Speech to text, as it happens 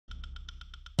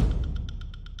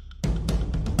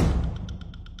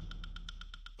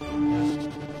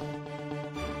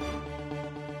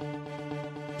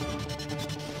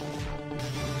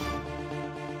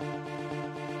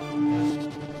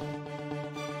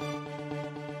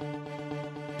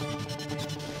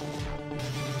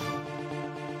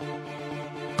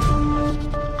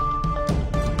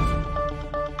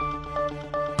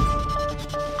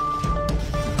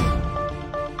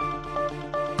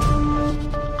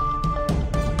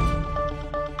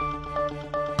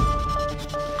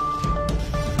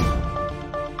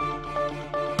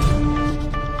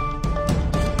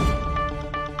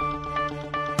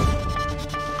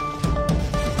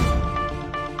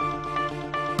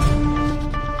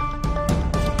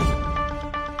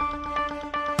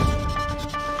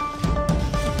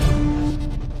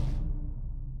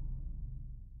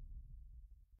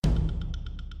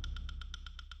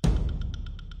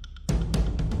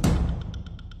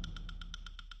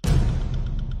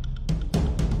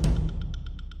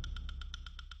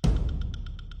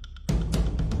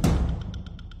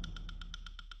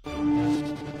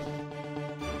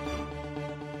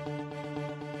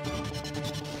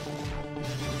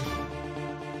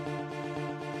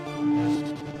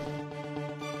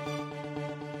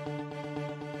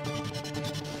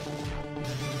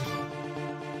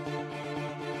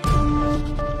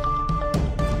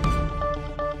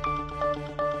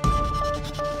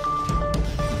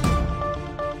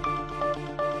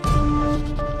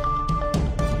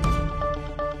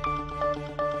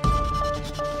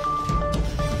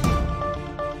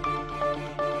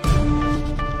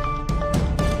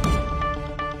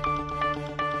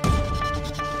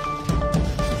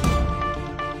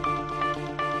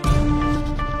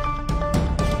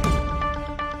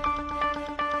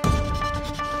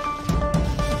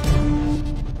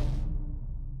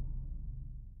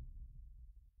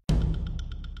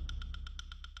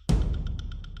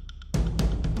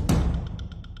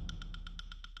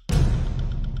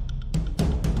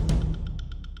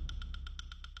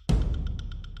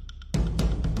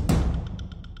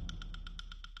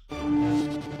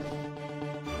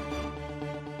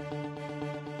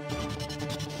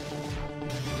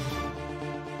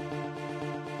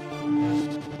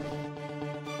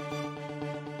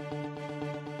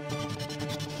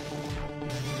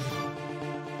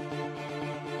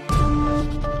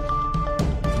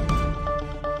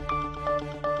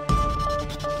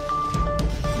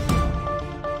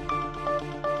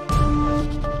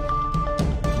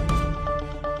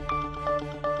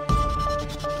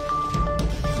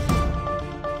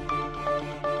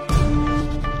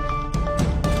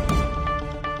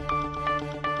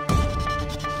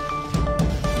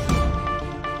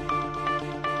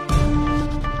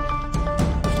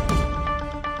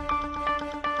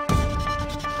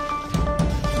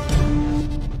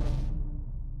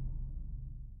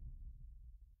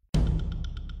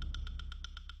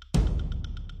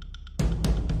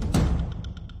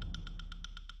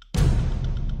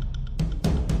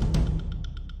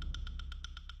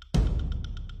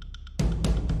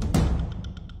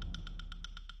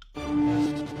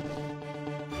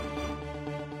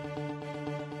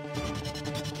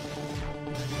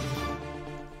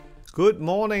Good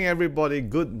morning, everybody.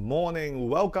 Good morning.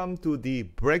 Welcome to the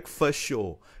Breakfast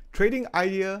Show. Trading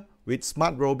idea with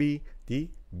SMARTRobie, the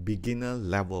beginner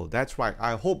level. That's right.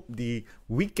 I hope the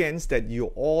weekends that you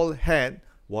all had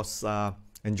was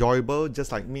enjoyable,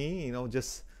 just like me,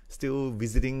 just still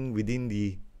visiting within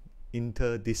the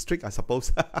inter-district, I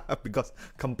suppose, because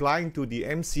complying to the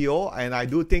MCO, and I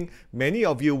do think many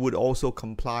of you would also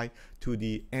comply to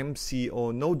the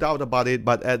MCO, no doubt about it,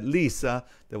 but at least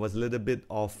there was a little bit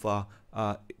of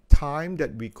time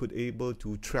that we could able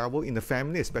to travel in the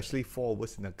family, especially 4 of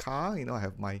us in a car. I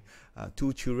have my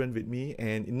 2 children with me,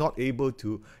 and not able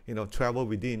to travel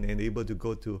within and able to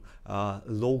go to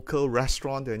local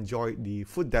restaurant to enjoy the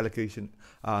food delegation,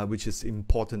 which is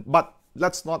important. But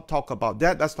let's not talk about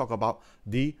that. Let's talk about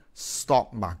the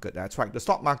stock market. That's right. The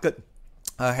stock market,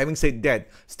 having said that,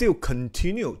 still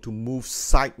continue to move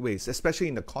sideways, especially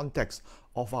in the context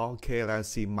of our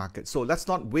KLSE market. So let's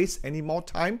not waste any more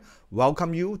time.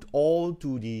 Welcome you all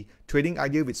to the Trading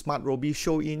Idea with SMARTRobie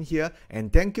show in here,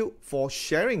 and thank you for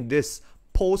sharing this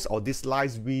post or this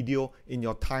live video in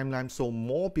your timeline so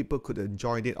more people could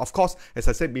enjoy it. Of course, as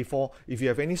I said before, if you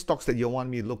have any stocks that you want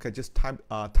me to look at, just type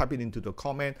it into the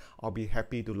comment. I'll be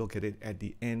happy to look at it at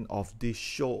the end of this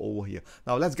show over here.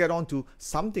 Now let's get on to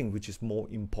something which is more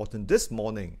important this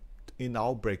morning in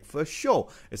our breakfast show.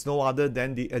 It's no other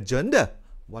than the agenda.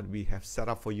 What we have set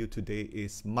up for you today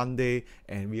is Monday,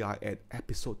 and we are at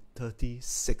episode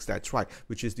 36. That's right,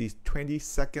 which is the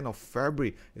 22nd of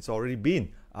February. It's already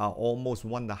been almost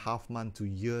 1.5 months to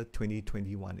year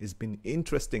 2021. It's been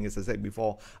interesting, as I said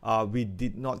before. We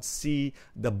did not see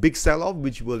the big sell-off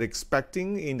which we were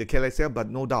expecting in the KLSE, but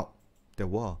no doubt there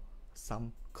were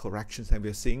some corrections, and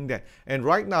we're seeing that. And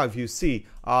right now, if you see,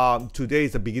 today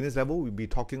is the beginners level. We'll be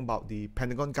talking about the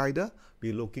Pentagon Guider.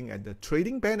 We're looking at the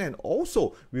trading plan, and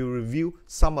also we'll review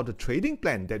some of the trading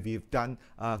plan that we've done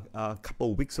a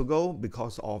couple of weeks ago.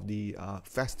 Because of the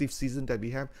festive season that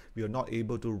we have, we are not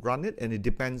able to run it, and it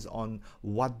depends on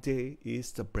what day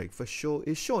is the breakfast show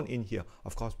is shown in here.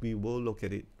 Of course, we will look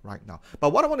at it right now.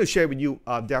 But what I want to share with you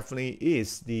definitely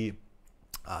is the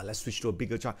let's switch to a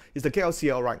bigger chart. It's the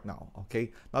KLCL right now.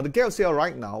 Okay, now the KLCL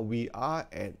right now, we are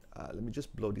at let me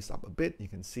just blow this up a bit. You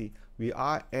can see we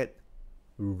are at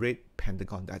red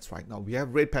pentagon. That's right. Now we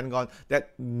have red pentagon,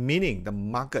 that meaning the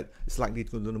market is likely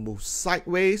to move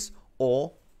sideways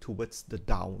or towards the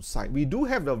downside. We do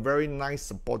have a very nice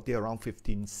support there around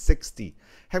 1560.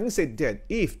 Having said that,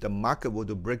 if the market were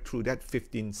to break through that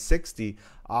 1560,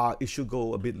 it should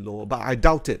go a bit lower, but I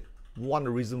doubt it. One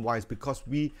reason why is because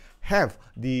we have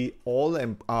the oil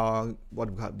and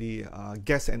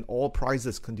gas and oil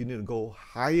prices continue to go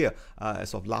higher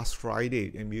as of last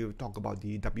Friday, and we will talk about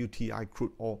the WTI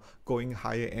crude oil going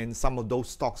higher, and some of those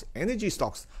stocks, energy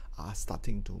stocks, are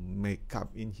starting to make up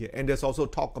in here. And there's also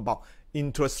talk about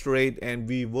interest rate, and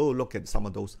we will look at some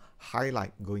of those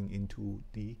highlight going into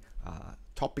the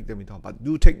topic that we talk about.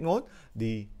 Do take note,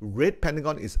 the red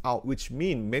pentagon is out, which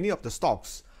means many of the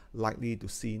stocks likely to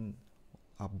see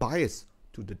bias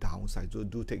to the downside. So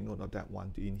do take note of that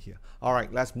one in here. All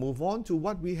right, let's move on to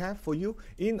what we have for you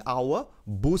in our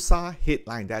Bursa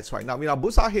headline. That's right. Now, in our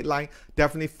Bursa headline,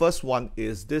 definitely first one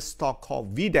is this stock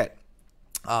called VDAT.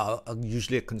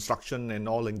 Usually a construction and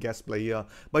oil and gas player.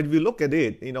 But if you look at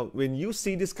it, when you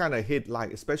see this kind of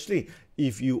headline, especially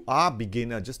if you are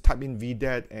beginner, just type in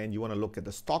VDAT and you want to look at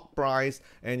the stock price,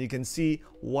 and you can see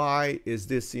why is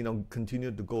this continue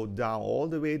to go down all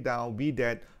the way down.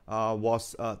 VDAT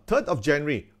was 3rd of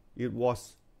January, it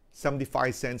was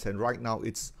 75 cents, and right now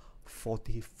it's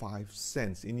 45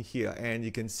 cents in here. And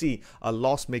you can see a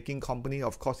loss-making company,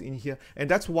 of course, in here. And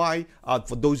that's why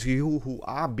for those of you who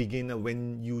are beginner,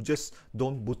 when you just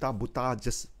don't buta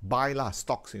just buy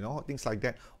stocks, things like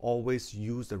that, always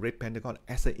use the red pentagon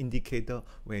as an indicator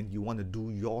when you want to do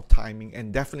your timing,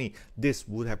 and definitely this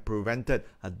would have prevented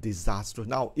a disaster.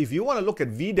 Now, if you want to look at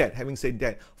VDAT, having said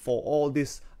that, for all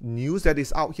this news that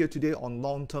is out here today on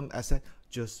long-term asset,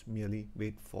 just merely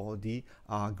wait for the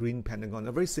green pentagon.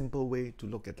 A very simple way to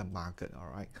look at the market. All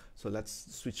right, so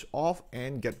let's switch off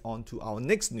and get on to our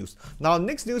next news. Now,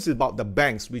 next news is about the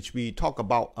banks, which we talked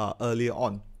about earlier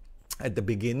on at the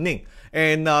beginning,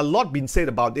 and a lot been said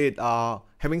about it.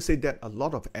 Having said that, a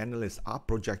lot of analysts are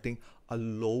projecting a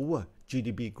lower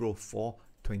GDP growth for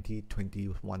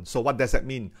 2021. So what does that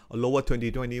mean? A lower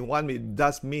 2021, it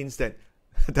does means that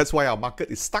That's why our market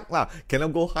is stuck lah.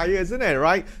 Cannot go higher, isn't it,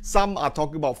 right? Some are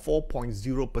talking about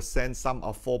 4.0%, some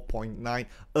are 4.9.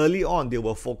 Early on, they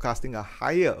were forecasting a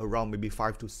higher, around maybe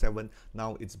 5 to 7.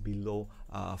 Now it's below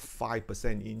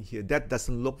 5% in here. That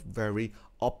doesn't look very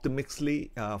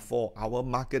optimistically for our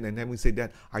market. And having said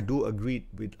that, I do agree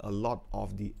with a lot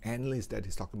of the analysts that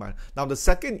is talking about. Now, the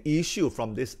second issue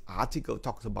from this article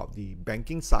talks about the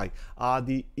banking side,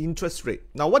 the interest rate.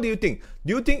 Now, what do you think?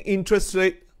 Do you think interest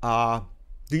rate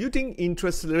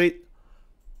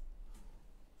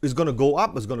is going to go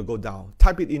up or is going to go down?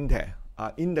 Type it in there.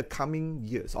 In the coming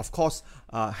years. Of course,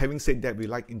 having said that, we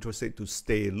like interest rate to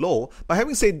stay low. But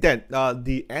having said that,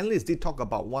 the analysts did talk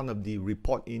about one of the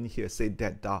report in here, said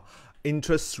that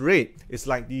interest rate is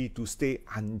likely to stay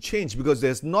unchanged because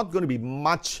there's not going to be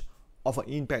much of an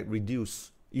impact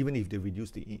reduced, even if they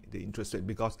reduce the interest rate,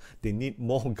 because they need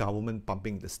more government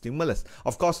pumping the stimulus.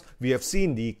 Of course, we have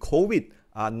seen the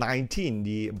COVID-19,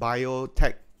 the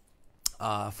biotech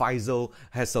Pfizer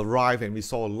has arrived, and we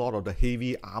saw a lot of the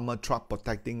heavy armor truck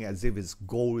protecting as if it's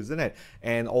gold, isn't it?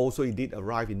 And also it did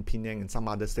arrive in Penang and some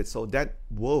other states, so that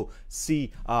will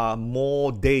see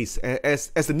more days. As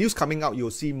the news coming out,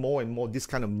 you'll see more and more this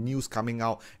kind of news coming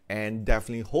out, and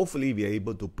definitely, hopefully, we are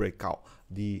able to break out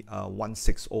the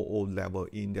 1600 level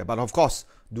in there. But of course,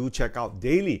 do check out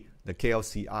daily the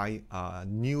KLSE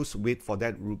news. Wait for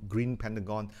that green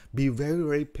Pentagon. Be very,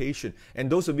 very patient. And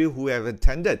those of you who have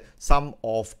attended some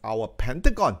of our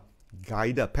Pentagon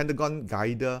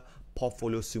Guider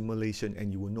portfolio simulation,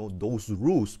 and you will know those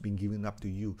rules being given up to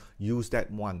you. Use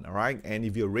that one, all right? And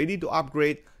if you're ready to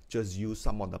upgrade, just use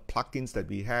some of the plugins that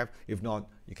we have. If not,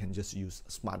 you can just use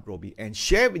SMARTRobie and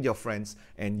share with your friends,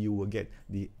 and you will get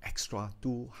the extra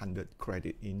 200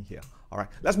 credit in here. All right,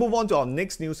 let's move on to our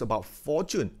next news about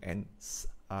Fortune and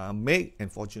Make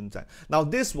and Fortune. Now,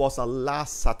 this was a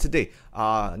last Saturday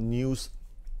news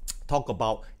talk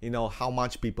about, how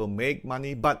much people make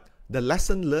money, but the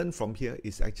lesson learned from here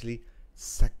is actually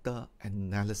sector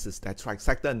analysis. That's right,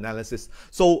 sector analysis.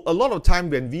 So a lot of time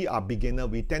when we are beginner,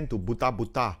 we tend to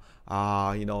buta,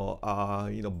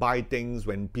 buy things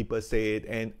when people say it,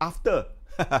 and after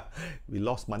we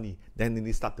lost money, then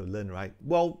we start to learn, right?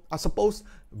 Well, I suppose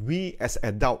we as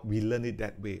adults, we learn it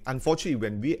that way. Unfortunately,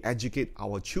 when we educate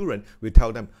our children, we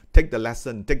tell them, take the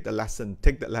lesson,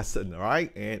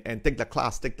 right? And take the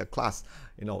class,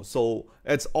 So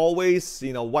it's always,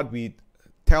 what we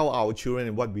tell our children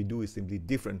and what we do is simply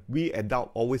different. We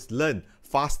adults always learn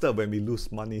faster when we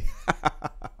lose money.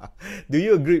 Do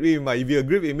you agree with me? If you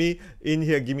agree with me in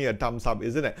here, give me a thumbs up,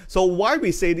 isn't it? So why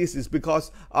we say this is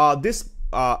because this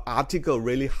article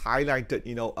really highlighted,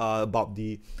 about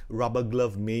the rubber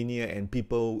glove mania, and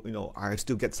people, I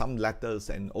still get some letters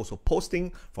and also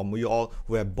posting from you all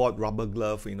who have bought rubber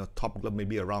glove, top glove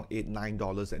maybe around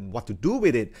 $8-9, and what to do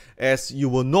with it. As you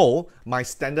will know, my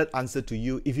standard answer to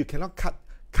you, if you cannot cut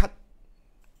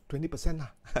 20%,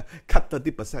 cut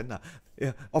 30%.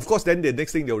 Yeah. Of course, then the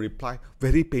next thing they'll reply,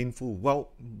 very painful.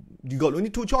 Well, you got only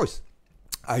two choices.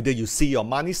 Either you see your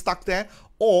money stuck there,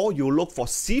 or you look for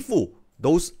seafood.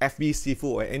 Those FB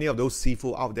seafood or any of those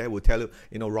seafood out there will tell you,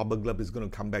 rubber glove is going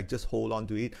to come back. Just hold on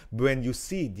to it. When you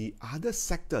see the other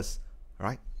sectors,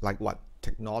 right, like what?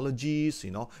 Technologies,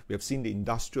 we have seen the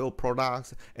industrial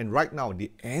products, and right now the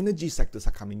energy sectors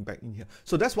are coming back in here.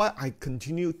 So that's why I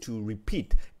continue to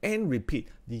repeat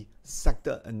the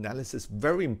sector analysis.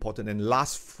 Very important. And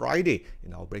last Friday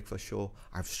in our breakfast show,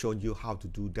 I've showed you how to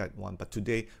do that one. But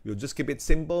today we'll just keep it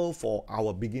simple for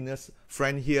our beginners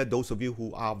friend here, those of you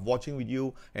who are watching with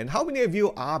you. And how many of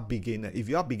you are beginner? If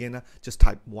you are beginner, just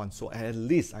type 1. So at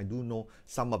least I do know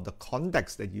some of the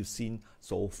context that you've seen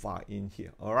so far in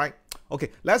here. All right. Okay,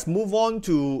 let's move on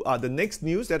to the next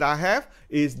news that I have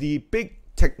is the big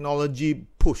technology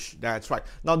push. That's right.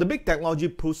 Now the big technology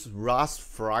push last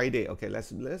Friday. Okay,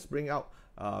 let's bring out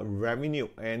revenue,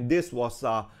 and this was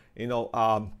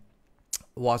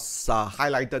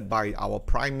highlighted by our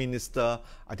Prime Minister,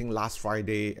 I think last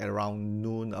Friday at around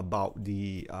noon, about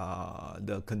the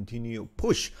continued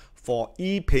push for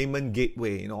e-payment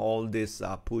gateway. All this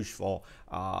push for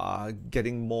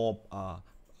getting more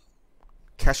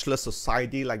cashless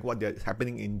society, like what is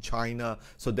happening in China.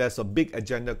 So there's a big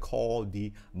agenda called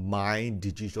the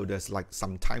MyDigital. There's like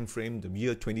some time frame, the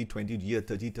year 2020, the year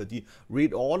 3030.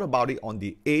 Read all about it on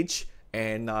the Edge.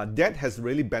 And that has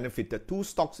really benefited two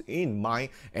stocks in mine.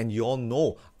 And you all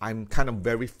know I'm kind of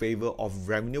very favor of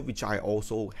revenue, which I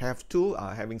also have too.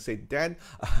 Having said that,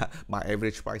 my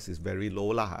average price is very low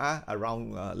lah,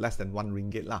 around less than 1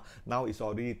 ringgit lah. Now it's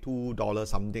already $2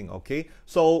 something. Okay,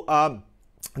 so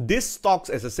these stocks,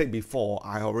 as I said before,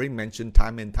 I already mentioned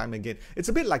time and time again, it's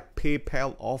a bit like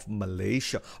PayPal of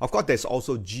Malaysia. Of course, there's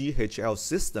also GHL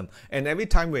system. And every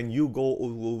time when you go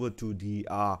over to the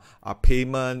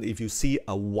payment, if you see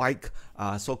a white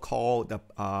so-called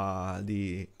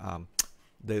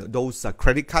those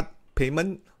credit card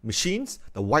payment machines,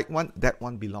 the white one, that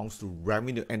one belongs to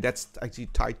revenue, and that's actually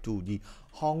tied to the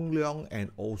Hong Leong and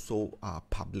also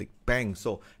public bank.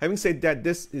 So having said that,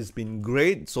 this has been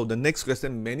great. So the next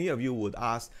question many of you would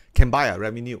ask, can buy a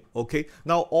revenue? Okay,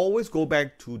 now always go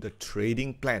back to the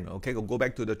trading plan. Okay, go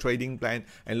back to the trading plan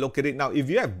and look at it. Now if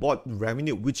you have bought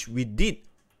revenue, which we did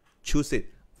choose it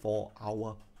for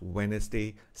our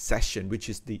Wednesday session, which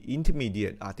is the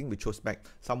intermediate, I think we chose back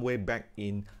somewhere back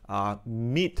in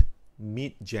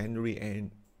mid-January,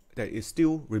 and that is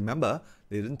still, remember,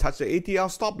 they didn't touch the ATL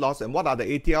stop loss. And what are the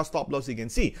ATL stop loss? You can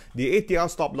see the ATL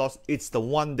stop loss, it's the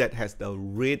one that has the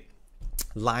red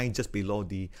line just below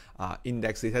the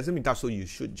index. It hasn't been touched, so you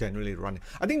should generally run it.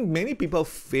 I think many people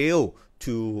fail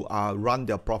to run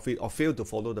their profit or fail to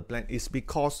follow the plan is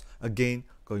because, again,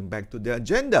 going back to the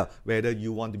agenda, whether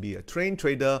you want to be a trained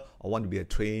trader or want to be a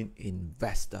trained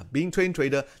investor. Being trained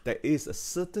trader, there is a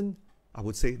certain, I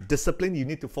would say, discipline you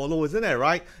need to follow, isn't it,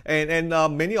 right? And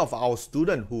many of our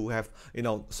students who have,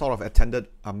 sort of attended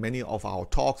many of our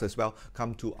talks as well,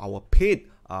 come to our paid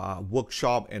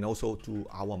workshop and also to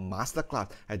our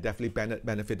masterclass, have definitely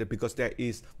benefited, because there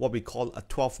is what we call a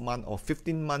 12-month or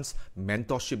 15 months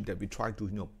mentorship that we try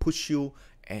to push you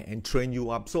and train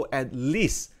you up. So at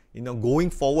least, going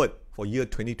forward for year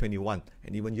 2021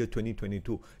 and even year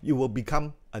 2022, you will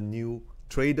become a new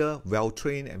trader,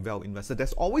 well-trained and well-invested.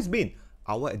 That's always been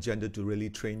our agenda, to really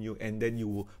train you, and then you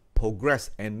will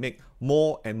progress and make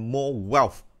more and more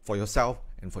wealth for yourself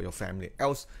and for your family.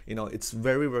 Else, it's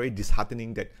very, very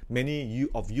disheartening that many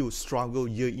of you struggle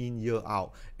year in, year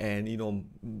out, and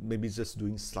maybe just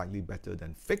doing slightly better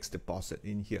than fixed deposit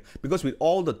in here. Because with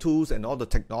all the tools and all the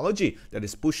technology that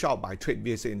is pushed out by Trade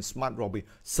VSA and SMARTRobie,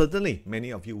 certainly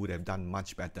many of you would have done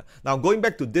much better. Now, going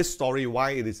back to this story,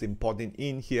 why it is important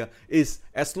in here is,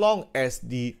 as long as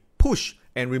the push,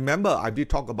 and remember, I did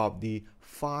talk about the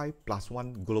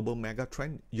 5+1 global mega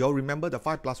trend. You all remember the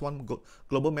 5+1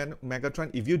 global mega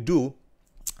trend? If you do,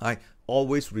 I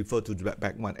always refer to the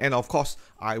back one. And of course,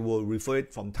 I will refer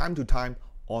it from time to time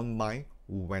on my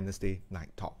Wednesday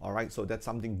night talk. All right, so that's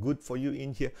something good for you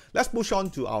in here. Let's push on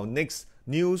to our next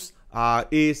news.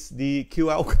 Is the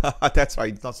QL. That's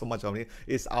right, it's not so much of it.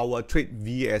 It's our Trade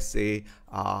VSA.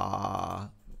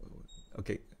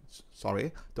 Okay,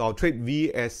 sorry. Our Trade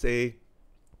VSA.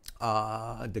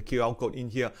 The QR code in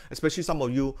here, especially some of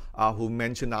you who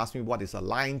asked me what is a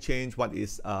line change, what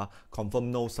is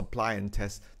confirm no supply and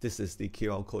test. This is the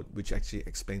QR code which actually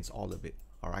explains all of it.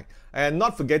 All right, and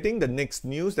not forgetting the next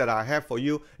news that I have for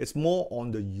you, it's more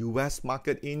on the US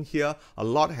market in here. A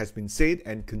lot has been said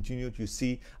and continue to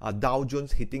see Dow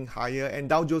Jones hitting higher, and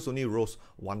Dow Jones only rose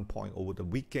 1 point over the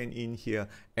weekend in here.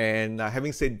 And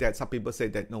having said that, some people say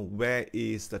that, no, where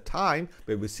is the time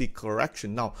where we see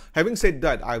correction? Now, having said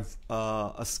that, I've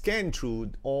scanned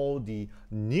through all the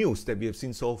news that we have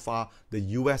seen so far. The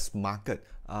US market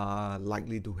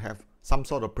likely to have some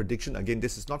sort of prediction. Again,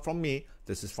 this is not from me,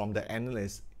 this is from the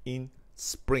analysts in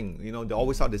spring. They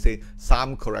always have to say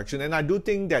some correction, and I do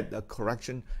think that the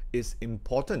correction is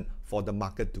important for the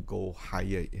market to go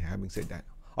higher, having said that.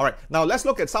 All right, now let's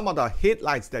look at some of the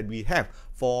headlights that we have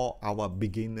for our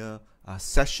beginner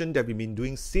session that we've been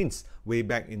doing since way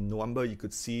back in November. You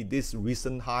could see this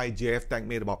recent high. JF Tech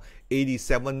made about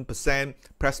 87%,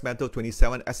 Press Metal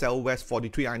 27, SL West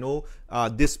 43. I know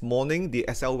this morning the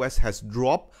SL West has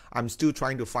dropped. I'm still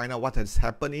trying to find out what has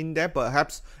happened in there.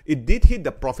 Perhaps it did hit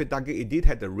the profit target. It did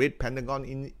have the red pentagon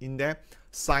in there.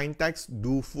 Syntax,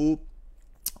 Dufu,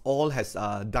 all has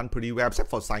done pretty well, except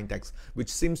for Syntax, which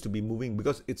seems to be moving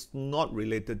because it's not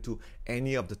related to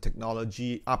any of the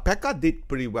technology. Pekka did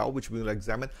pretty well, which we will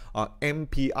examine.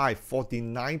 MPI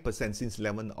 49% since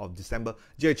 11th of December,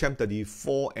 JHM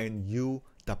 34, and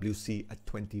UWC at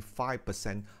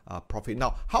 25% profit.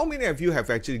 Now, how many of you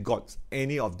have actually got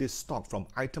any of this stock from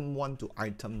item 1 to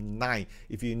item 9?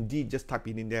 If you indeed just type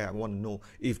it in there, I want to know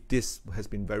if this has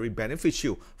been very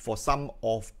beneficial for some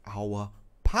of our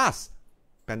past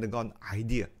Pentagon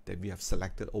idea that we have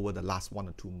selected over the last 1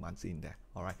 or 2 months in there.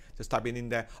 All right, just type it in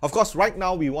there. Of course, right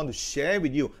now we want to share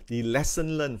with you the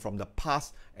lesson learned from the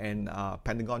past and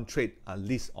Pentagon trade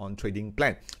list on trading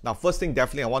plan. Now, first thing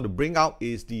definitely I want to bring out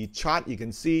is the chart. You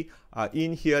can see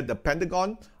in here the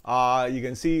Pentagon. You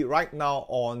can see right now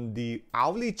on the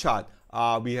hourly chart,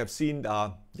 we have seen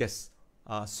yes,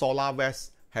 Solar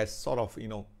West has sort of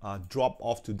dropped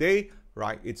off today.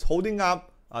 Right, it's holding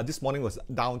up. This morning was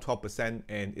down 12%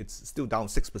 and it's still down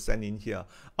 6% in here.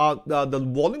 The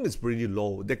volume is pretty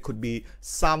low. There could be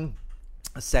some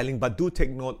selling, but do take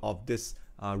note of this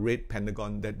red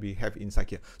pentagon that we have inside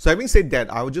here. So having said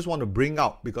that, I would just want to bring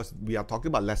out, because we are talking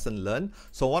about lesson learned,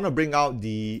 so I want to bring out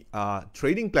the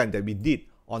trading plan that we did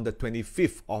on the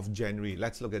 25th of January.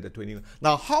 Let's look at the 20th.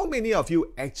 Now, how many of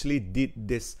you actually did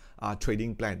this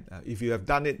trading plan? If you have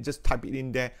done it, just type it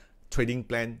in there, trading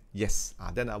plan, yes,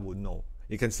 then I would know.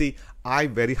 You can see I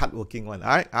very hardworking one,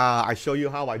 right? I show you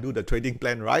how I do the trading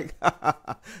plan, right?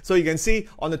 So you can see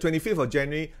on the 25th of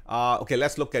January, okay,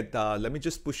 let's look at, let me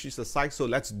just push this aside. So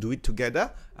let's do it together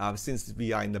since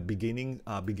we are in the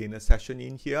beginner session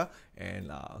in here. And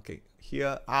okay,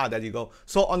 here, there you go.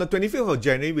 So on the 25th of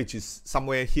January, which is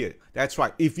somewhere here, that's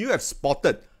right. If you have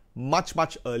spotted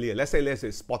much earlier, let's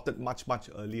say spotted much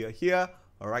earlier here,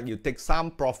 all right, you take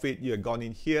some profit, you have gone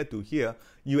in here to here,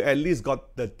 you at least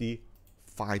got 35%.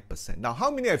 Now, how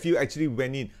many of you actually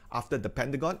went in after the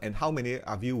Pentagon, and how many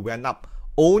of you went up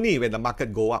only when the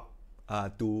market go up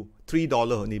to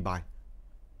 $3 only buy?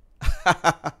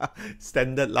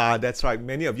 Standard lah, that's right.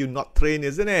 Many of you not trained,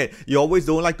 isn't it? You always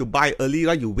don't like to buy early,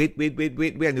 right? You wait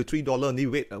until $3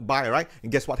 only buy, right?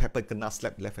 And guess what happened? Kena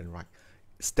slap left and right.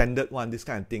 Standard one, this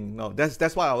kind of thing. No,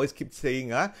 that's why I always keep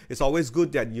saying, it's always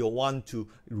good that you want to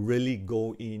really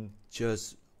go in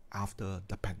just after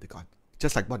the Pentagon.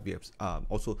 Just like what we have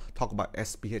also talked about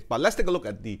SPH. But let's take a look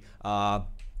at the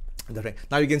trend.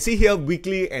 Now you can see here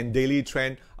weekly and daily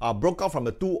trend broke out from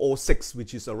the 206,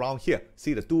 which is around here.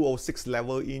 See the 206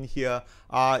 level in here.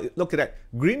 Look at that.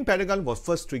 Green Pentagon was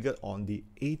first triggered on the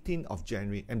 18th of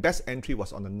January, and best entry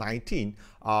was on the 19th.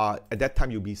 At that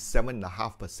time, you'll be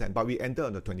 7.5%. But we enter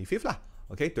on the 25th lah.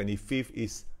 Okay, 25th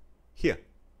is here.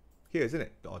 Here, isn't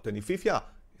it? Or 25th, yeah.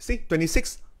 See,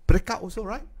 26 breakout also,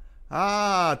 right?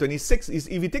 26 is,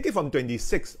 if you take it from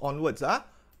 26 onwards,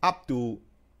 up to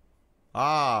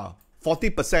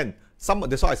 40%.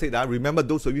 That's why I said that. Remember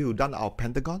those of you who done our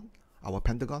Pentagon?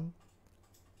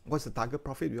 What's the target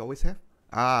profit we always have?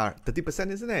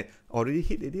 30%, isn't it? Already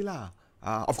hit it lah.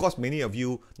 Of course, many of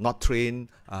you not trained,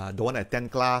 don't want to attend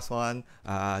class one,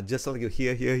 just like you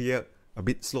here, a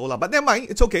bit slow lah. But never mind,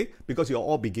 it's okay, because you're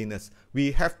all beginners.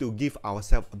 We have to give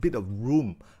ourselves a bit of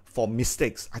room for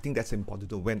mistakes. I think that's important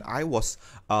too. When I was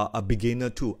a beginner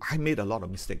too, I made a lot of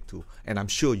mistakes too, and I'm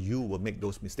sure you will make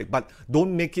those mistakes. But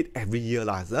don't make it every year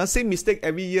lah. Same mistake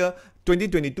every year.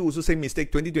 2022 also same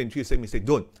mistake. 2023 same mistake.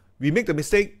 Don't. We make the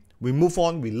mistake. We move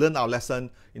on. We learn our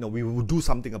lesson. We will do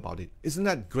something about it. Isn't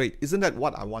that great? Isn't that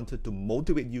what I wanted to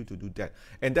motivate you to do that?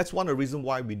 And that's one of the reasons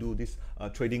why we do this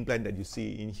trading plan that you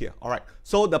see in here. All right.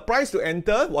 So the price to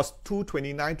enter was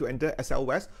 229 to enter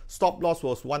SLS. Stop loss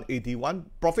was 181.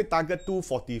 Profit target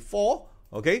 244.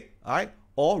 Okay. All right.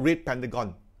 Or red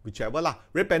pentagon, whichever lah.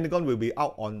 Red pentagon will be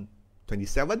out on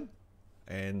 27,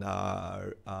 and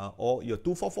or your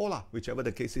 244 lah, whichever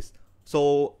the case is.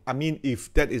 So, I mean,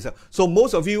 if that is so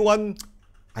most of you want,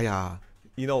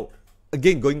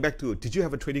 again, going back to, did you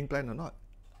have a trading plan or not?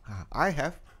 I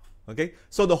have. Okay.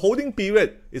 So the holding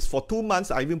period is for 2 months.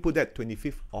 I even put that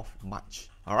 25th of March.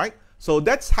 All right. So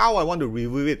that's how I want to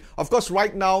review it. Of course,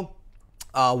 right now,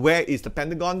 where is the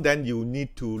Pentagon? Then you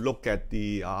need to look at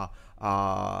the,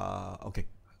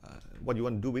 what you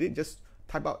want to do with it. Just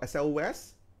type out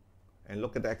SLOS and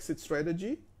look at the exit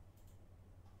strategy.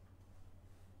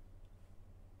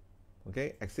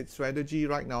 Okay, exit strategy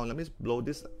right now. Let me blow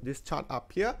this chart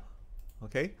up here.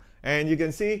 Okay, and you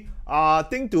can see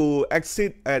thing to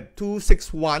exit at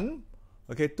 261.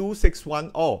 Okay,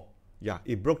 261. Oh, yeah,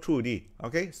 it broke through the.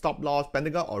 Okay, stop loss.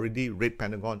 Pentagon already red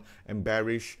pentagon and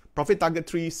bearish. Profit target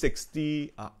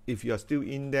 360. If you are still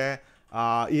in there,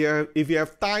 if you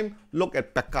have time, look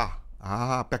at Pekka.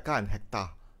 Pekka and Hector.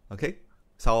 Okay.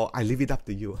 So I leave it up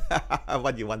to you,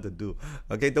 what you want to do.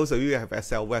 Okay, those of you who have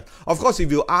SLWEF. Of course,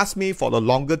 if you ask me for the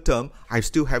longer term, I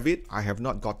still have it. I have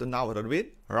not gotten out of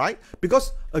it, all right?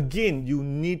 Because again, you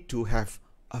need to have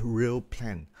a real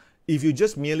plan. If you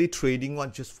just merely trading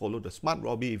one, just follow the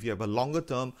SMARTRobie. If you have a longer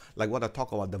term, like what I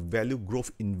talk about, the value growth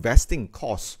investing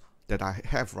course that I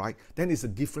have, right? Then it's a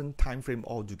different time frame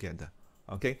altogether,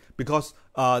 okay? Because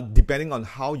depending on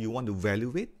how you want to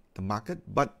evaluate the market,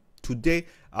 but today,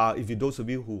 if you those of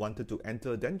you who wanted to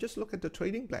enter, then just look at the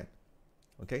trading plan.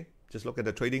 Okay, just look at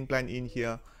the trading plan in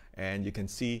here, and you can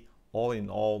see all in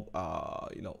all,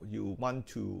 you want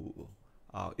to,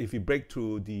 if you break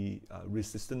through the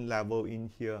resistance level in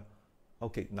here.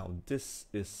 Okay, now this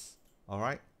is all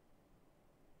right.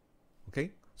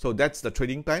 Okay, so that's the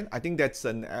trading plan. I think that's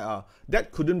an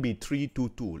that couldn't be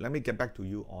 322. Let me get back to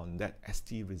you on that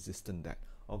ST resistance. That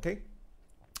okay.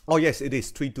 Oh yes, it is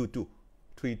 322.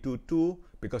 322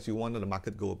 because you wanted the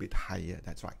market go a bit higher.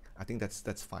 That's right. I think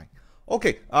that's fine.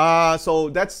 Okay, so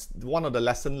that's one of the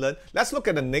lesson learned. Let's look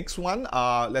at the next one.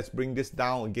 Let's bring this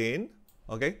down again.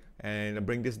 Okay, and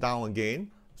bring this down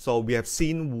again. So we have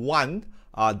seen one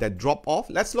that drop off.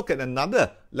 Let's look at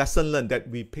another lesson learned that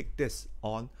we picked this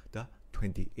on the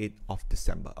 28th of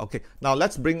December. Okay, now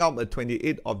let's bring out the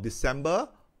 28th of December.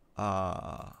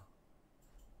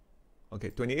 Okay,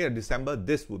 28th of December,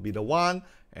 this would be the one.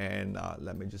 And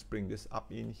let me just bring this up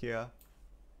in here.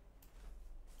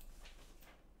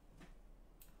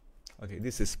 Okay,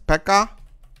 this is Pekka,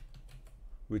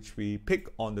 which we picked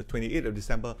on the 28th of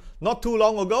December, not too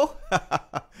long ago.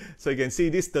 So you can see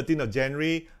this 13th of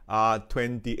January,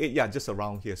 28, yeah, just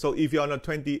around here. So if you're on the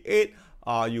 28th,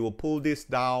 you will pull this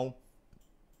down.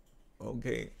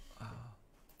 Okay.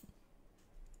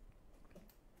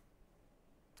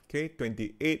 Okay,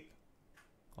 28th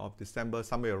of December,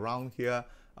 somewhere around here.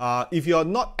 If you're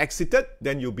not exited,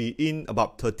 then you'll be in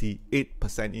about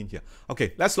 38% in here.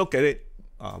 Okay, let's look at it.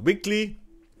 Weekly,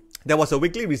 there was a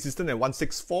weekly resistance at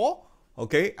 164.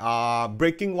 Okay,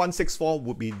 breaking 164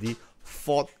 would be the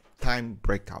fourth time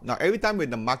breakout. Now, every time when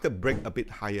the market break a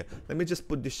bit higher, let me just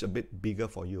put this a bit bigger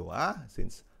for you,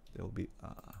 since there will be,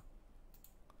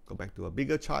 go back to a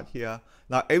bigger chart here.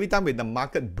 Now, every time when the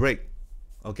market break,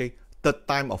 okay, third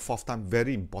time or fourth time,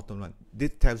 very important one.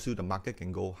 This tells you the market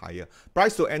can go higher.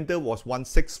 Price to enter was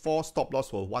 164, stop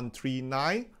loss was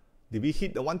 139. Did we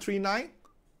hit the 139?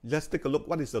 Let's take a look.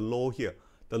 What is the low here?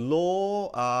 The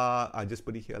low, I just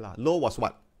put it here. Low was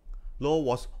what? Low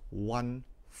was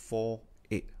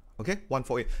 148. Okay,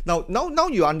 148. Now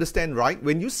you understand, right?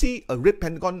 When you see a red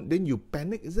pentagon, then you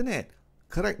panic, isn't it?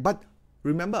 Correct. But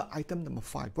remember item number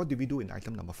 5. What did we do in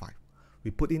item number 5? We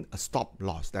put in a stop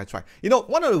loss. That's right. You know,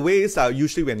 one of the ways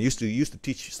usually when I used to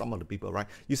teach some of the people, right?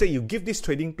 You say you give this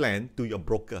trading plan to your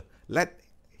broker. Let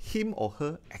him or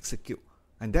her execute.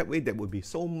 And that way, that would be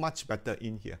so much better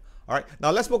in here. All right. Now,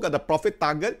 let's look at the profit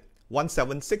target,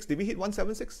 176. Did we hit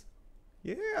 176?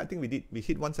 Yeah, I think we did. We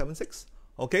hit 176.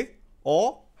 Okay.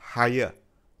 Or higher.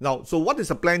 Now, so what is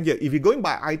the plan here? If you're going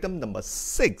by item number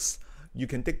 6, you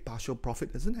can take partial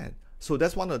profit, isn't it? So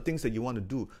that's one of the things that you want to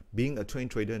do, being a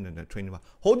trader and a trainer.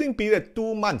 Holding period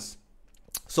 2 months.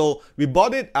 So we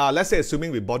bought it, let's say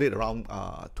assuming we bought it around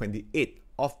 28th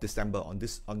of December on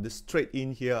this trade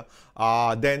in here.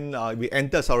 Then we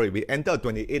enter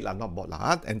 28, not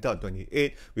bought, enter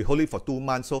 28. We hold it for 2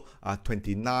 months, so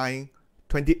 29,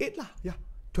 28 yeah,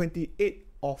 28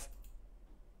 of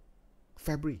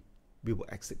February. We will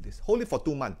exit this. Hold it for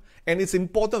 2 months. And it's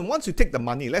important, once you take the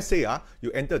money, let's say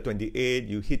you enter 28,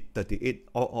 you hit 38.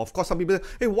 Of course, some people say,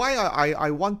 hey, why I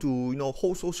want to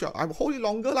hold so short? I will hold it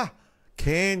longer lah.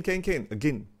 Can.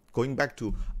 Again, going back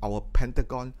to our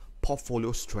Pentagon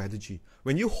portfolio strategy.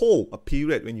 When you hold a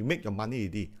period, when you make your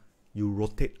money, you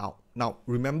rotate out. Now,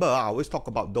 remember, I always talk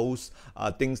about those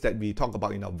things that we talk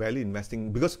about in our value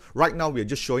investing, because right now we're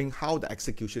just showing how the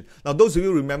execution. Now, those of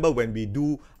you remember when we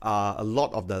do a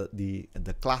lot of the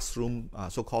classroom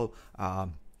so-called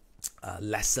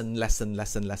lesson,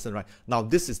 right? Now,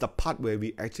 this is the part where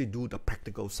we actually do the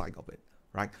practical side of it,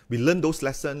 right? We learn those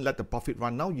lessons, let the profit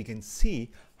run. Now you can see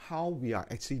how we are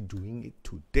actually doing it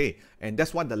today. And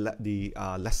that's what the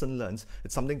lesson learns.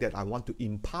 It's something that I want to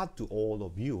impart to all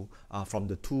of you from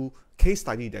the 2 case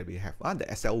study that we have.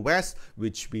 The SL West,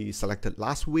 which we selected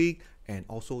last week, and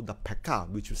also the Pekka,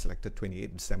 which we selected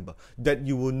 28 December. That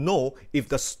you will know if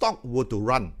the stock were to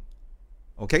run,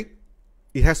 okay?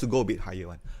 It has to go a bit higher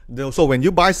one. So when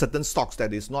you buy certain stocks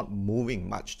that is not moving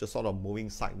much, just sort of moving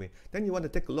sideways, then you want to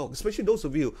take a look. Especially those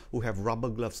of you who have rubber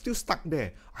gloves, still stuck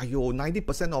there. Ayo,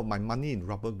 90% of my money in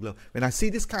rubber glove. When I see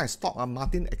this kind of stock,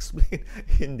 Martin explained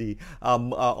in the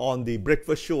on the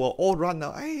breakfast show, all run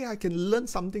now. Hey, I can learn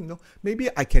something. No, maybe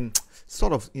I can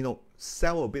sort of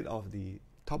sell a bit of the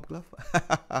top glove.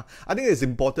 I think it's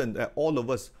important that all of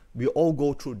us, we all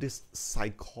go through this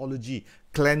psychology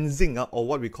cleansing or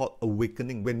what we call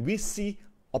awakening. When we see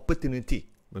opportunity,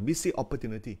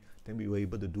 then we were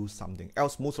able to do something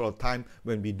else. Most of the time,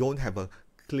 when we don't have a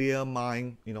clear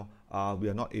mind, we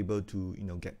are not able to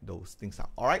get those things out.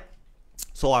 All right.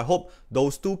 So I hope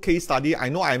those 2 case study. I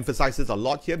know I emphasize this a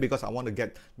lot here because I want to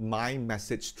get my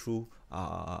message through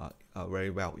very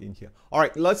well in here. All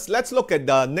right. Let's look at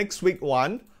the next week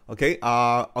one. Okay.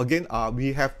 Again,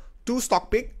 we have 2 stock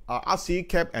pick,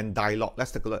 RCECap and Dialog.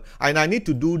 Let's take a look. And I need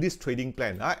to do this trading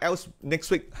plan. Else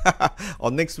next week or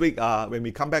next week when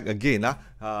we come back again.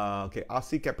 Okay,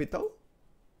 RC Capital.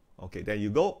 Okay, there you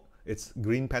go. It's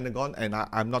green pentagon, and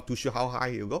I'm not too sure how high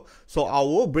it will go. So I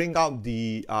will bring out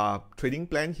the trading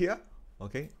plan here.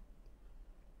 Okay,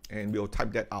 and we'll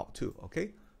type that out too.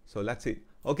 Okay, so that's it.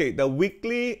 Okay, the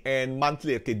weekly and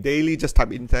monthly. Okay, daily, just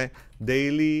type in there.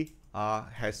 Daily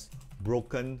has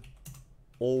broken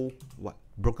all what?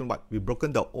 Broken what? We've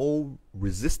broken the old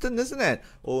resistance, isn't it?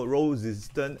 Or old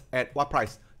resistance at what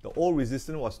price? The old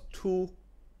resistance was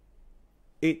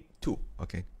 282.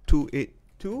 Okay,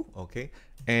 282. Okay,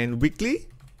 and weekly.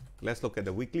 Let's look at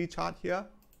the weekly chart here.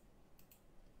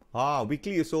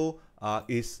 Weekly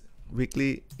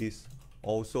is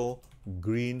also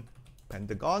green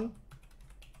pentagon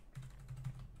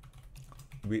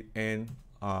with an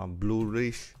blue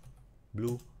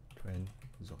trend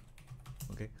zone.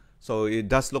 Okay, so it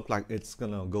does look like it's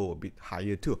gonna go a bit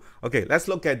higher too. Okay, let's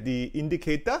look at the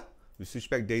indicator. We switch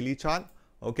back daily chart.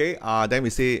 Okay, then we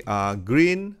say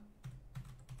green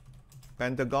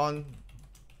pentagon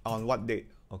on what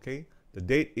date? Okay, the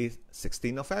date is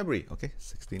 16th of February. Okay,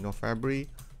 16th of February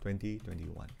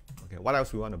 2021. Okay, what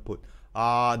else we want to put?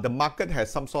 The market has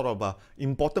some sort of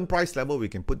important price level. We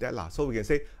can put that lah. So we can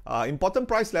say important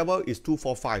price level is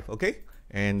 245. Okay,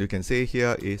 and you can say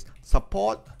here is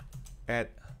support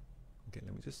at. Okay,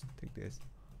 let me just take this.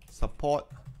 Support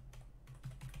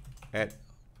at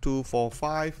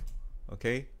 245.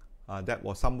 Okay, that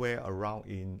was somewhere around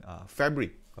in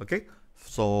February. Okay,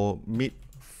 so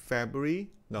mid-February.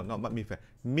 No, not mid-February.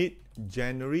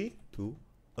 Mid-January to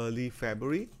early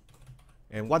February.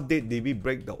 And what date did we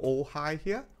break the old high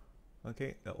here?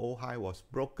 Okay, the old high was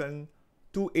broken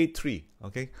 283.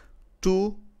 Okay,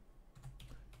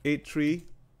 283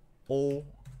 old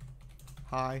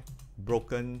high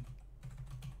broken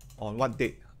on what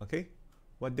date? Okay,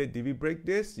 what date did we break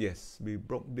this? Yes, we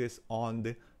broke this on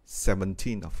the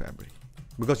 17th of February.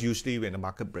 Because usually when the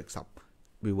market breaks up,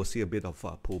 we will see a bit of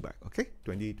a pullback. Okay,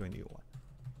 2021.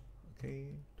 Okay.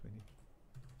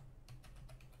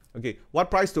 Okay, what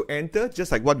price to enter?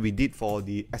 Just like what we did for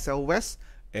the SL West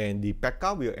and the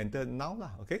PECA, we'll enter now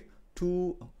lah. Okay,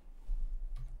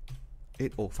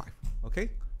 2805.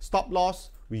 Okay, stop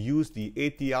loss, we use the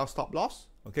ATL stop loss.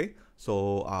 Okay,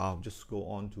 so just go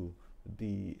on to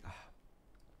the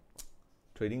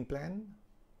trading plan.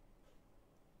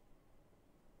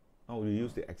 Now we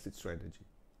use the exit strategy.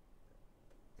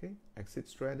 Okay, exit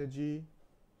strategy.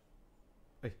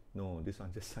 Hey, no, this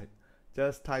one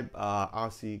just type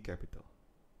RC Capital.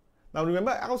 Now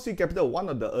remember, RC Capital, one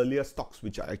of the earlier stocks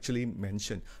which I actually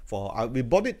mentioned. We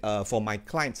bought it for my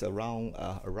clients around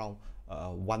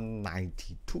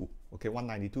 192. Okay,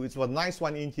 192. It's a nice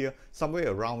one in here,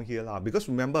 somewhere around here lah. Because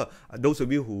remember, those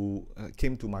of you who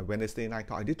came to my Wednesday night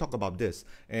talk, I did talk about this,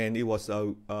 and it was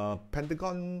a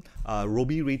Pentagon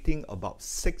Robie rating about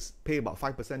 6, pay about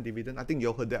 5% dividend. I think you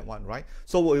all heard that one, right?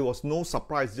 So it was no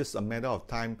surprise, just a matter of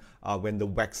time when the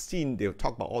vaccine, they'll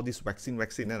talk about all this vaccine,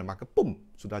 and the market, boom,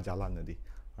 sudah jalan already.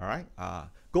 All right,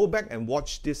 go back and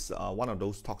watch this one of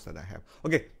those talks that I have.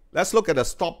 Okay, let's look at the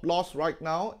stop loss right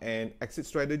now and exit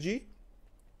strategy.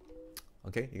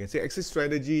 Okay, you can see exit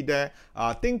strategy there.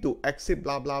 Thing to exit,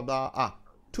 blah blah blah.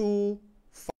 2,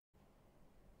 5.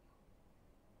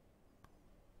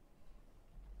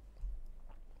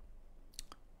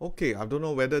 Okay, I don't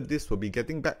know whether this will be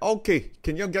getting back. Okay,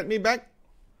 can you get me back?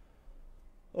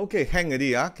 Okay, hang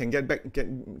already. Can get back.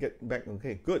 Get back.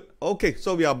 Okay, good. Okay,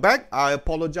 so we are back. I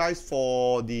apologize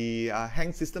for the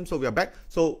hang system. So we are back.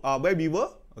 So where we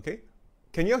were. Okay,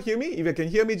 can you hear me? If you can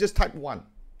hear me, just type 1.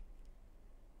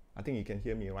 I think you can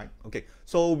hear me, right? Okay,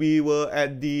 so we were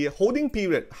at the holding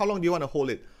period. How long do you want to hold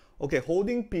it? Okay,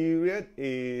 holding period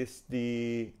is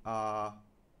the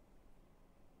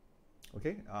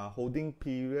holding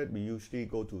period. We usually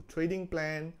go to trading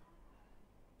plan.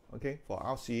 Okay, for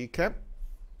RCECap,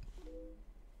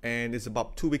 and it's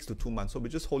about 2 weeks to 2 months. So we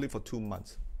just hold it for 2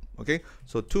 months. Okay,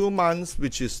 so 2 months,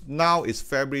 which is now is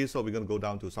February, so we're gonna go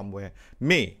down to somewhere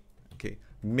May. Okay,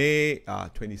 May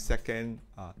 22nd,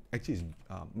 actually it's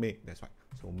May, that's right.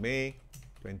 So May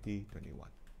 2021.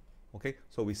 Okay,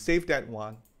 so we save that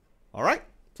one. All right,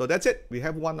 so that's it. We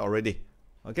have one already.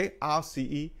 Okay,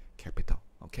 RCE Capital.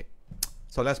 Okay,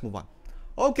 so let's move on.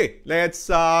 Okay, let's,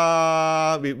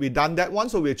 we done that one,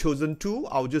 so we've chosen 2.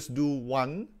 I'll just do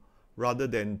 1 rather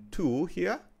than 2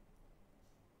 here.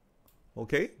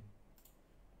 Okay.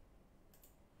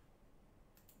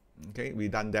 Okay, we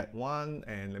done that one,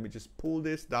 and let me just pull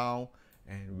this down,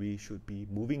 and we should be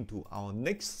moving to our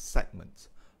next segment.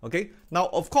 Okay, now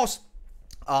of course,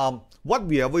 what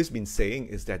we have always been saying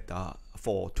is that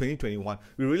for 2021,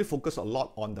 we really focus a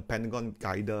lot on the Pentagon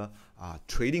Guider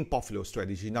trading portfolio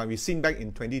strategy. Now, we've seen back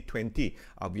in 2020,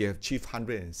 we have achieved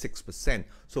 106%.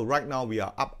 So right now, we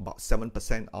are up about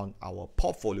 7% on our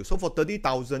portfolio. So for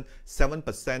 30,000,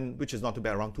 7%, which is not too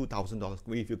bad, around $2,000.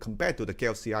 If you compare to the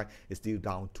KLCI, it's still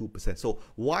down 2%. So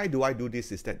why do I do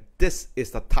this? Is that this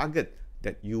is the target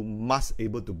that you must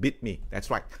able to beat me. That's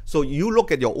right. So you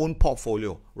look at your own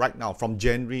portfolio right now from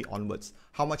January onwards.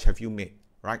 How much have you made?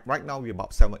 Right now we're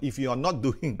about 7. If you are not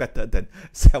doing better than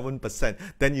 7%,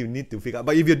 then you need to figure out.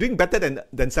 But if you're doing better than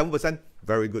 7%,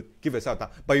 very good. Give yourself time.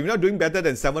 But if you're not doing better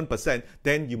than 7%,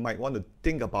 then you might want to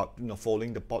think about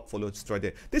following the portfolio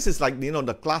strategy. This is like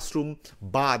the classroom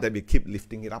bar that we keep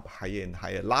lifting it up higher and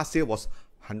higher. Last year was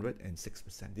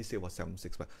 106%. This year was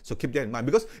 76%. So keep that in mind,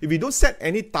 because if you don't set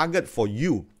any target for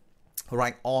you,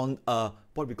 right, on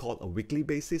what we call a weekly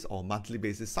basis or monthly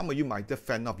basis, some of you might just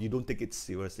fan up. You don't take it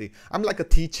seriously. I'm like a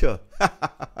teacher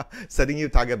setting you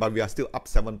target, but we are still up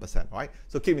 7%, right?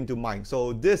 So keep into mind.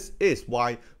 So this is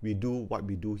why we do what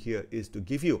we do here, is to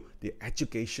give you the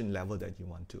education level that you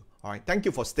want to. All right. Thank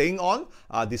you for staying on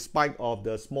despite of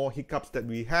the small hiccups that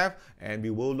we have, and we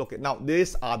will look at now.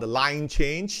 These are the line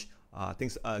change.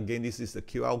 Things again, this is the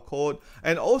QR code,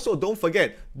 and also don't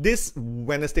forget, this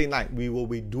Wednesday night we will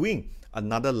be doing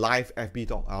another live FB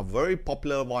talk, a very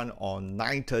popular one on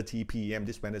 9:30 p.m.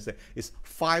 this Wednesday. It's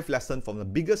 5 lessons from the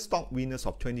biggest stock winners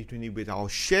of 2020, which I'll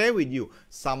share with you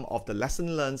some of the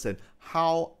lesson learned and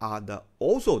how are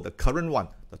also the current one,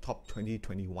 the top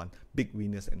 2021 big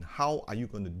winners, and how are you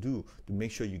going to do to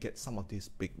make sure you get some of these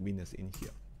big winners in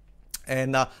here.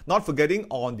 And not forgetting,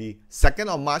 on the 2nd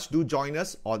of March, do join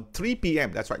us on 3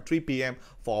 p.m. That's right, 3 p.m.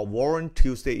 for Warrant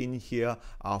Tuesday in here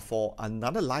for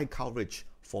another live coverage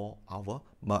for our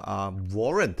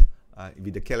warrant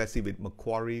with the KLSE with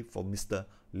Macquarie for Mr.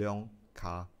 Leong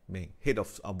Ka Meng, head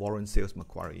of warrant sales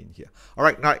Macquarie in here. All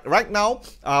right, right now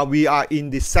we are in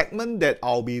the segment that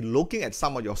I'll be looking at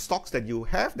some of your stocks that you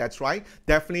have. That's right,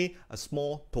 definitely a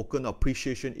small token of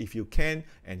appreciation if you can,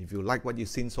 and if you like what you've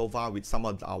seen so far with some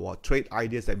of our trade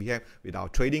ideas that we have with our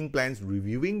trading plans,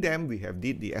 reviewing them. We have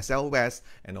did the SLS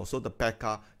and also the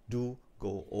PECA. Do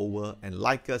go over and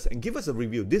like us and give us a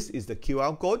review. This is the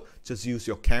QR code. Just use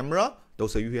your camera.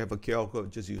 Those of you who have a QR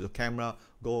code, just use the camera.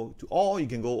 Or you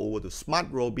can go over to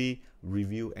SMARTRobie,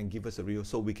 review, and give us a review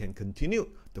so we can continue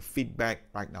the feedback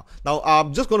right now. Now,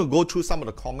 I'm just going to go through some of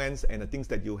the comments and the things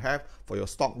that you have for your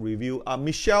stock review.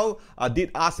 Michelle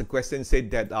did ask a question, said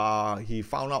that he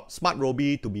found out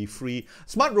SMARTRobie to be free.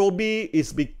 SMARTRobie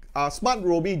is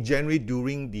SMARTRobie generally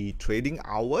during the trading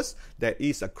hours, there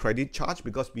is a credit charge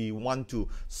because we want to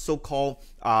so-called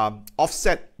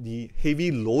offset the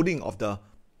heavy loading of the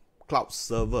cloud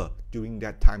server during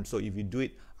that time. So if you do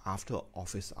it after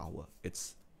office hour,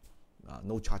 it's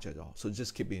no charge at all. So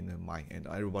just keep it in mind, and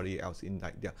everybody else in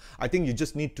like there. I think you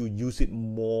just need to use it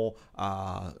more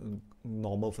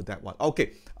normal for that one.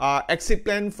 Okay, exit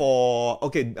plan for,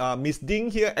 Miss Ding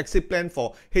here, exit plan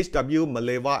for HW,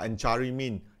 Maleva, and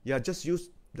Charimin. Yeah, just use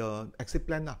the exit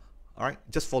plan now. All right,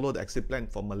 just follow the exit plan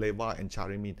for Maleva and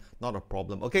Charimin. Not a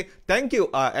problem. Okay, thank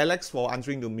you, Alex, for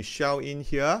answering to Michelle in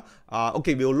here.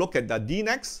 Okay, we'll look at the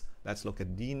DNEX. Let's look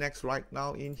at DNEX right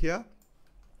now in here.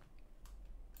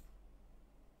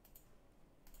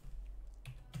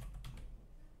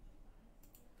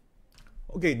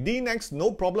 Okay, DNEX, no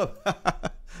problem.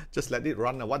 Just let it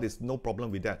run. What is no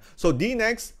problem with that? So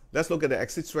DNEX, let's look at the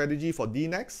exit strategy for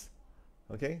DNEX.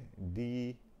 Okay,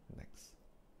 DNEX.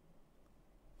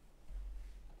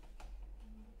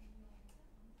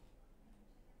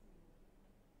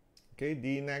 Okay,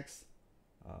 DNEX.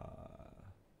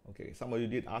 Okay, some of you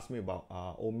did ask me about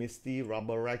Omisty,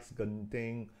 Rubberex,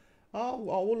 Genting.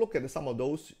 I'll look at some of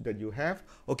those that you have.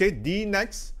 Okay,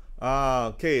 DNEX.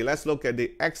 Okay, let's look at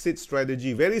the exit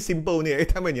strategy. Very simple. Every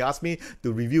time when you ask me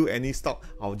to review any stock,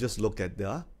 I'll just look at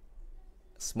the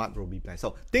SMARTRobie plan.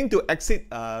 So think to exit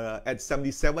at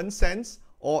 77 cents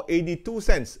or 82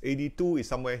 cents. 82 is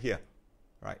somewhere here.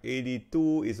 Right,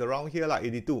 82 is around here, like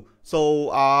 82.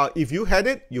 So if you had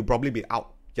it, you'll probably be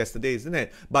out yesterday, isn't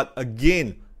it? But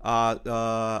again,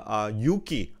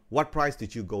 Yuki, what price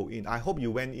did you go in? I hope you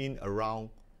went in around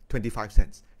 25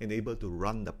 cents and able to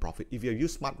run the profit. If you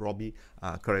use SMARTRobie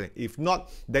correctly. If not,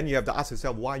 then you have to ask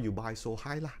yourself why you buy so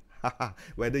high lah.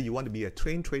 Whether you want to be a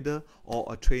train trader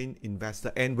or a train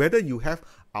investor, and whether you have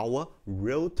our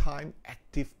real-time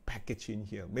active package in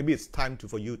here. Maybe it's time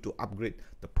for you to upgrade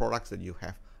the products that you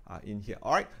have in here.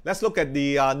 All right, let's look at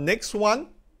the next one,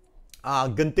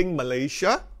 Genting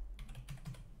Malaysia.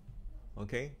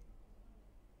 Okay,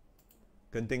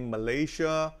 Genting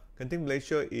Malaysia. Genting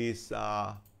Malaysia is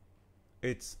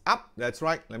It's up. That's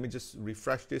right. Let me just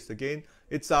refresh this again.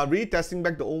 It's retesting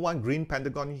back the old one. Green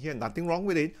pentagon here. Nothing wrong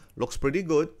with it. Looks pretty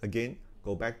good. Again,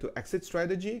 go back to exit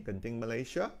strategy. Genting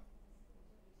Malaysia.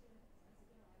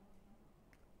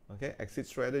 Okay, exit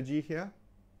strategy here.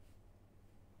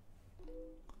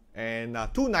 And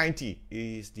 290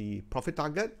 is the profit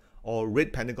target, or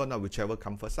red pentagon, or whichever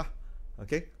comes first.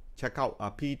 Okay, check out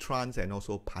P Trans and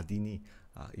also Padini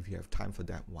if you have time for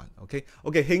that one. Okay,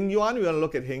 okay, Heng Yuan, we want to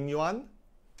look at Heng Yuan.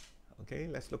 Okay,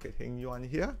 let's look at Heng Yuan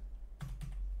here.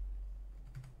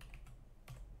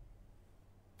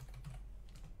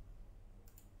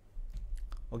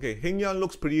 Okay, Heng Yuan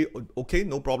looks pretty okay,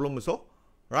 no problem also,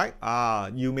 right?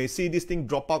 You may see this thing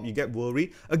drop out, you get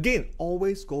worried. Again,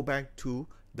 always go back to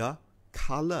the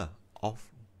color of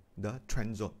the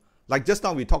trend zone. Like just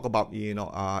now we talk about, you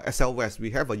know, SL West, we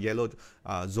have a yellow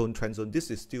zone trend zone. This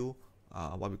is still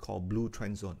what we call blue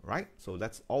trend zone, right? So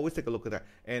let's always take a look at that,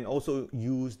 and also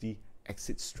use the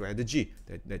exit strategy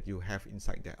that you have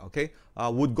inside there. Okay,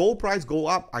 would gold price go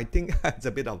up? I think it's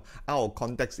a bit of out of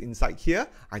context inside here.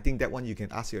 I think that one you can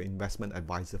ask your investment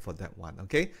advisor for that one.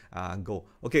 Okay, go.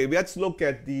 Okay, let's look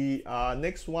at the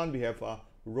next one. We have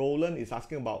Roland is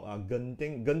asking about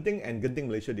Genting and Genting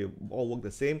Malaysia. They all work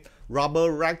the same.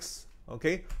 Rubber racks.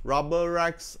 Okay, rubber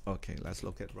racks. Okay, let's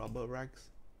look at rubber racks.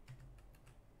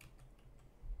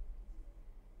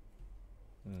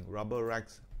 Rubber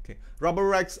racks. Okay, rubber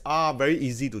racks are very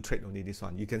easy to trade. Only this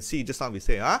one you can see just now we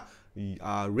say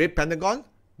red pentagon,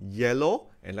 yellow,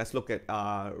 and let's look at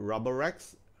rubber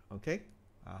racks. Okay,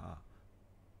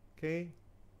 okay,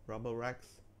 rubber racks.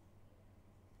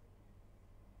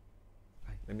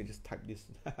 Let me just type this.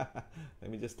 Let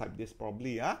me just type this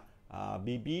probably.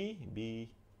 BBBEREX.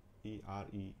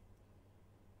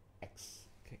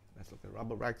 Okay, let's look at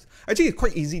rubber racks. Actually, it's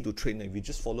quite easy to trade if you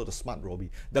just follow the SMARTRobie.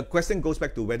 The question goes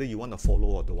back to whether you want to follow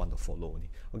or don't want to follow only.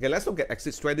 Okay, let's look at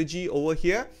exit strategy over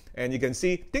here, and you can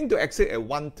see think to exit at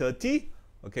 130.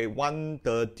 Okay,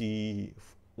 130.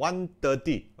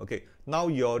 130. Okay, now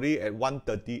you're already at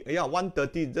 130. Yeah,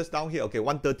 130 just down here. Okay,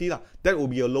 130 lah. That will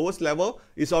be your lowest level.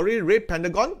 It's already red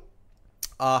pentagon.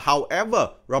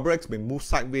 However, rubber X may move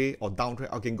sideways or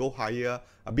downtrend. I can go higher.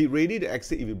 Be ready to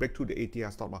exit if you break through the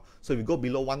ATR stop loss. So if you go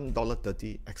below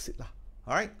 $1.30, exit lah.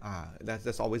 All right,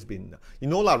 that's always been, you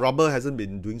know lah, rubber hasn't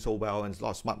been doing so well, and it's a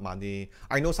lot of smart money.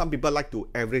 I know some people like to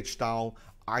average down.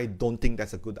 I don't think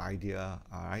that's a good idea.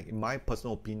 All right, in my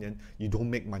personal opinion, you don't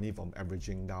make money from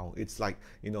averaging down. It's like,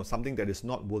 you know, something that is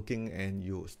not working and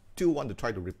you still want to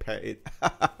try to repair it.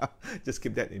 Just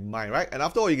keep that in mind, right? And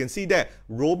after all, you can see that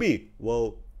Robie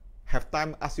will have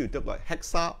time ask you to talk like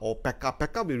Hexa or Pekka.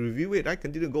 Pekka will review it, right?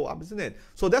 Continue to go up, isn't it?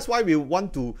 So that's why we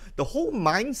want to, the whole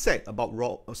mindset about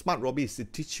SMARTRobie is to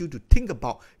teach you to think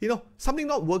about, you know, something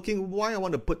not working, why I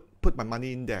want to put my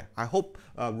money in there. I hope,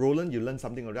 Roland, you learned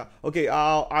something of that. Okay,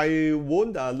 I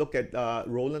won't look at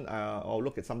Roland or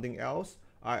look at something else.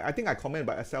 I think I comment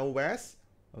about SL West.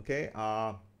 Okay,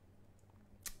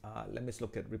 let me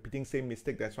look at repeating same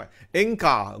mistake. That's right.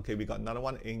 Inca. Okay, we got another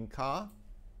one. Inca.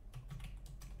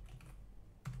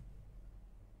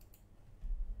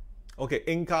 Okay,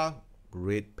 Inca,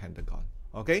 red pentagon.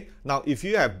 Okay, now if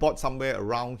you have bought somewhere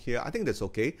around here, I think that's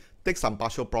okay. Take some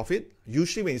partial profit.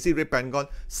 Usually when you see red pentagon,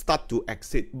 start to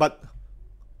exit. But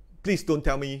please don't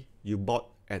tell me you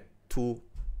bought at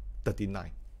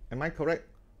 239. Am I correct?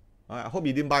 I hope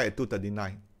you didn't buy at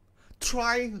 239.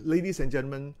 Try, ladies and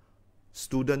gentlemen,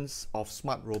 students of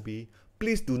SMARTRobie,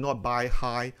 please do not buy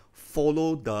high.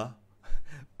 Follow the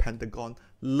pentagon.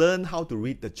 Learn how to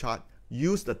read the chart.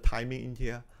 Use the timing in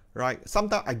here. Right?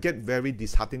 Sometimes I get very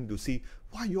disheartened to see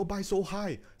why you buy so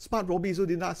high. SMARTRobie so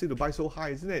did not ask you to buy so high,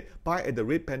 isn't it? Buy at the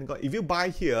red pentagon. If you buy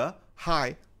here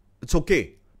high, it's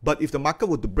okay. But if the market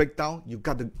were to break down, you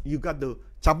got the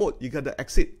cabut, you got the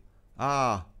exit.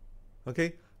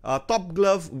 Okay. Top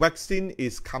glove vaccine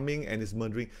is coming and is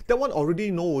murdering. That one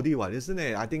already know already, what, isn't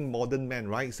it? I think Modern Man,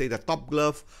 right? Say the top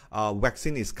glove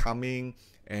vaccine is coming,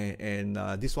 and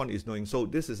this one is knowing. So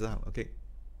this is okay.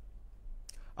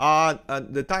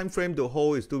 The time frame to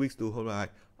hold is 2 weeks to hold, right?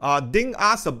 Ding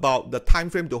asked about the time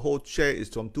frame to hold share is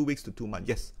from 2 weeks to 2 months.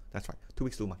 Yes, that's right. 2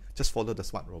 weeks to 2 months. Just follow the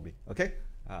SMARTRobie. Okay.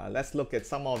 Let's look at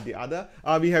some of the other.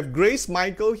 We have Grace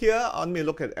Michael here. Let me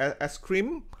look at ice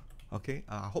cream. Okay.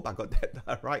 I hope I got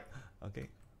that right. Okay.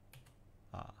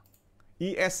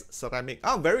 ES Ceramic.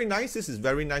 Very nice. This is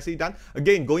very nicely done.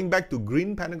 Again, going back to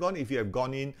green pentagon. If you have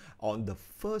gone in on the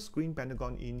first green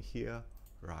pentagon in here,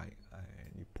 right?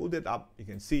 You pull it up, you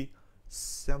can see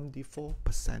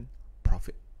 74%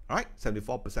 profit. All right,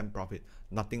 74% profit.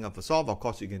 Nothing of a sort. Of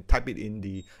course, you can type it in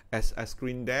the SS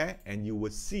screen there, and you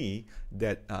will see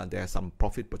that there's some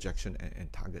profit projection and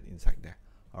target inside there.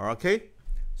 Okay.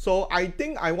 So I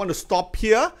think I want to stop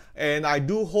here, and I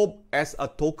do hope as a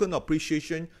token of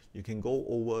appreciation, you can go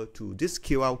over to this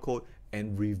QR code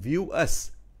and review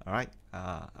us, all right,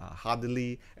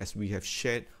 heartily, as we have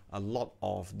shared a lot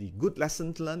of the good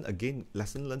lessons learned. Again,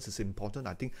 lesson learned is important.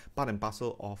 I think part and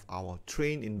parcel of our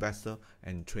trained investor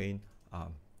and trained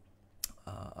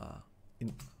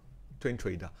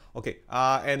trader. Okay,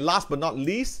 and last but not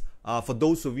least, for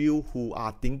those of you who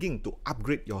are thinking to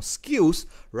upgrade your skills,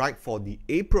 right, for the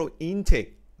April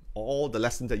intake, all the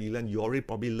lessons that you learned, you already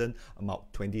probably learned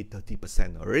about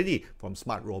 20-30% already from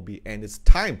SMARTRobie, and it's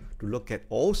time to look at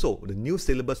also the new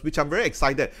syllabus, which I'm very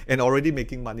excited, and already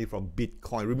making money from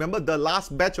Bitcoin. Remember the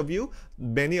last batch of you,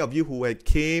 many of you who had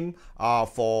came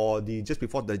for the just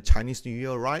before the Chinese New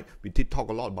Year, right? We did talk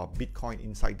a lot about Bitcoin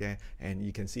inside there, and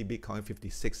you can see Bitcoin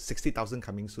 60,000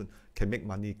 coming soon. Can make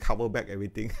money, cover back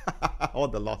everything, all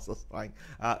the losses, right?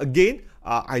 Again,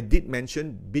 I did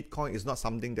mention Bitcoin is not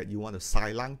something that you want to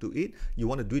sideline to it. You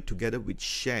want to do it together with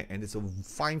share, and it's a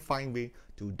fine way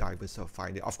to diversify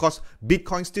it. Of course,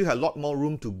 Bitcoin still has a lot more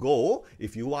room to go.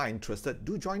 If you are interested,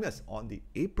 do join us on the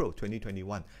April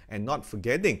 2021, and not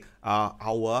forgetting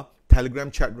our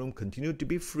Telegram chat room continue to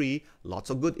be free. Lots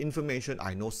of good information.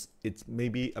 I know it's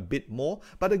maybe a bit more,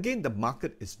 but again, the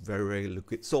market is very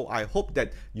liquid. So I hope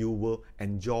that you will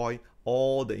enjoy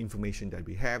all the information that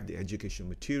we have, the education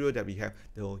material that we have,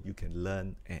 so you can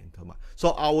learn and come.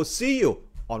 So I will see you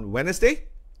on Wednesday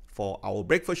for our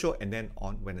breakfast show, and then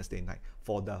on Wednesday night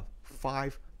for the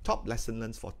 5 top lesson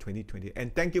learned for 2020.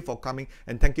 And thank you for coming,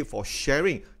 and thank you for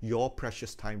sharing your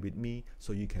precious time with me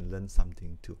so you can learn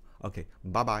something too. Okay,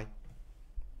 bye-bye.